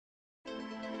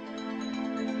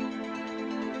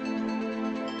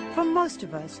For most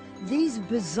of us, these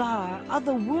bizarre,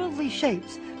 otherworldly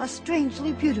shapes are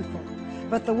strangely beautiful.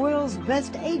 But the world's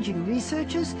best aging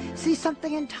researchers see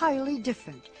something entirely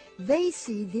different. They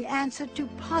see the answer to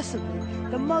possibly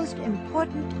the most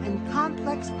important and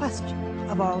complex question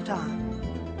of all time.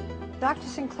 Dr.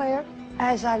 Sinclair,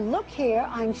 as I look here,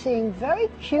 I'm seeing very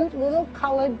cute little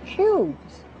colored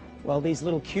cubes. Well, these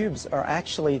little cubes are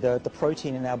actually the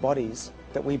protein in our bodies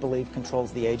that we believe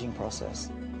controls the aging process.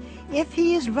 If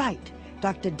he is right,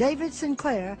 Dr. David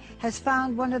Sinclair has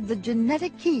found one of the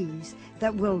genetic keys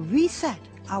that will reset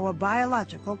our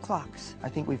biological clocks. I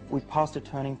think we've passed a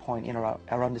turning point in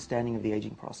our understanding of the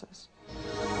aging process.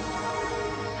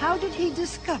 How did he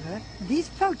discover these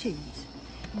proteins?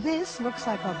 This looks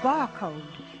like a barcode,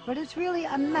 but it's really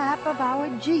a map of our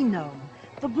genome,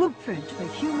 the blueprint for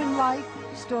human life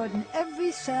stored in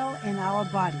every cell in our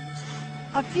bodies.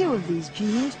 A few of these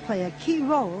genes play a key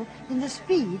role in the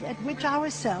speed at which our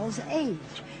cells age.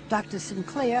 Dr.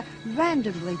 Sinclair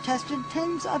randomly tested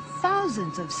tens of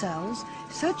thousands of cells,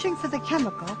 searching for the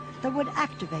chemical that would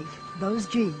activate those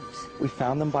genes. We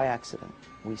found them by accident.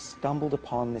 We stumbled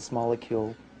upon this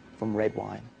molecule from red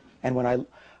wine. And when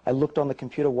I looked on the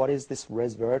computer, what is this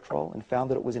resveratrol, and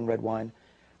found that it was in red wine,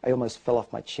 I almost fell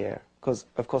off my chair. Because,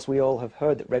 of course, we all have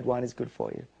heard that red wine is good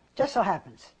for you. Just so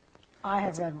happens, I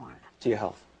have red wine. To your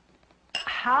health.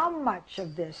 How much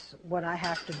of this would I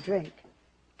have to drink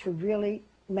to really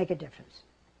make a difference?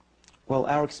 Well,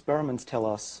 our experiments tell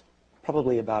us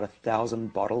probably about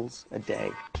 1,000 bottles a day.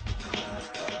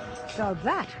 So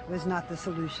that was not the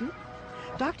solution.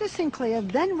 Dr. Sinclair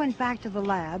then went back to the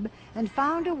lab and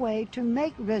found a way to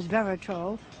make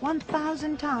resveratrol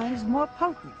 1,000 times more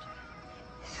potent.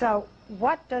 So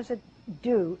what does it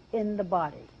do in the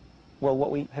body? Well, what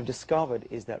we have discovered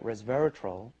is that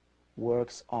resveratrol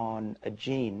works on a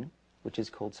gene which is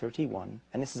called SIRT1,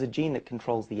 and this is a gene that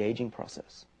controls the aging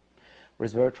process.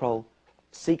 Resveratrol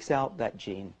seeks out that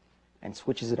gene and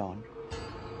switches it on.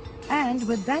 And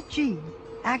with that gene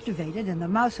activated in the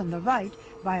mouse on the right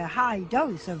by a high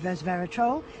dose of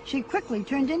resveratrol, she quickly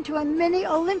turned into a mini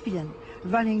Olympian,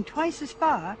 running twice as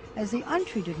far as the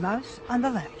untreated mouse on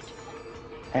the left.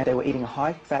 And they were eating a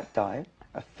high-fat diet,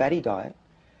 a fatty diet,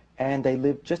 and they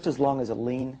lived just as long as a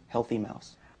lean, healthy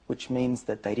mouse, which means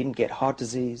that they didn't get heart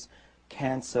disease,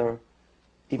 cancer,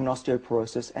 even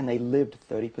osteoporosis, and they lived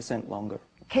 30% longer.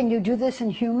 Can you do this in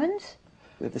humans?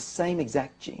 We have the same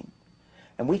exact gene,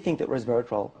 and we think that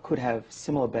resveratrol could have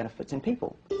similar benefits in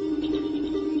people.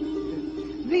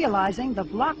 Realizing the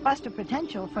blockbuster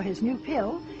potential for his new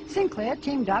pill, Sinclair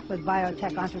teamed up with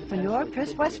biotech entrepreneur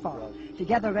Chris Westphal,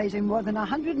 together raising more than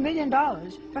 $100 million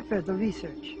for further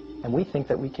research. And we think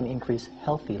that we can increase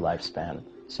healthy lifespan.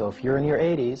 So if you're in your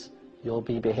 80s, you'll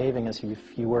be behaving as if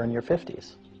you were in your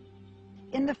 50s.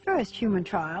 In the first human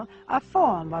trial, a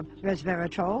form of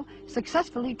resveratrol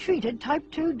successfully treated type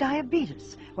 2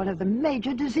 diabetes, one of the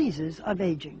major diseases of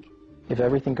aging. If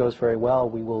everything goes very well,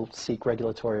 we will seek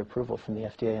regulatory approval from the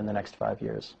FDA in the next 5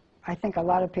 years. I think a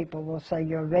lot of people will say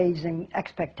you're raising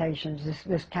expectations.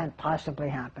 This can't possibly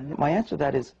happen. My answer to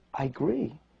that is, I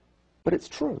agree, but it's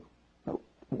true.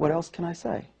 What else can I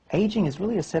say? Aging is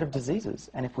really a set of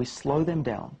diseases, and if we slow them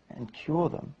down and cure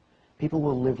them, people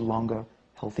will live longer,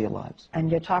 healthier lives. And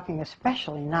you're talking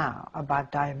especially now about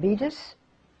diabetes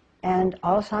and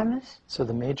Alzheimer's? So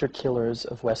the major killers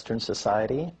of Western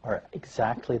society are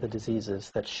exactly the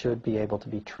diseases that should be able to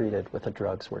be treated with the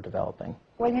drugs we're developing.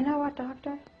 Well, you know what,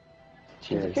 Doctor?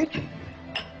 Cheers.